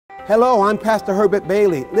Hello, I'm Pastor Herbert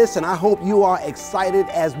Bailey. Listen, I hope you are excited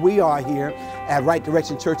as we are here at Right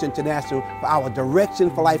Direction Church International for our Direction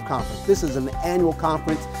for Life Conference. This is an annual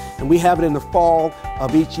conference, and we have it in the fall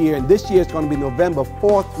of each year. And this year it's going to be November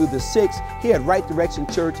 4th through the 6th here at Right Direction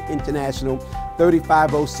Church International,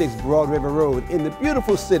 3506 Broad River Road in the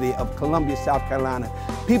beautiful city of Columbia, South Carolina.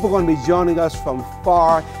 People are going to be joining us from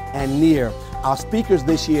far and near. Our speakers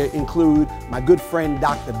this year include my good friend,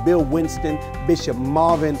 Dr. Bill Winston, Bishop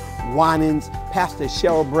Marvin Winans, Pastor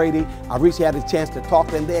Cheryl Brady. I recently had a chance to talk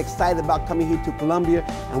to them. They're excited about coming here to Columbia,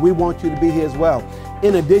 and we want you to be here as well.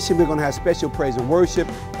 In addition, we're going to have special praise and worship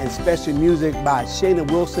and special music by Shana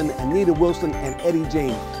Wilson, Anita Wilson, and Eddie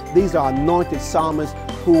James. These are anointed psalmists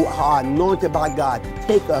who are anointed by God to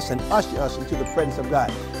take us and usher us into the presence of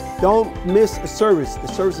God. Don't miss the service. The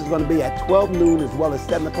service is going to be at 12 noon as well as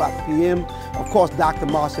 7 o'clock p.m. Of course, Dr.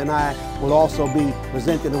 Marcia and I will also be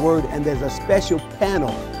presenting the word, and there's a special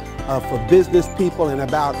panel for business people and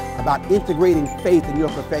about integrating faith in your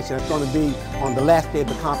profession. It's going to be on the last day of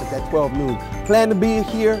the conference at 12 noon. Plan to be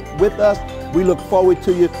here with us. We look forward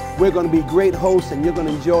to you. We're going to be great hosts, and you're going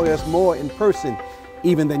to enjoy us more in person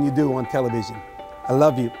even than you do on television. I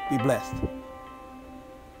love you. Be blessed.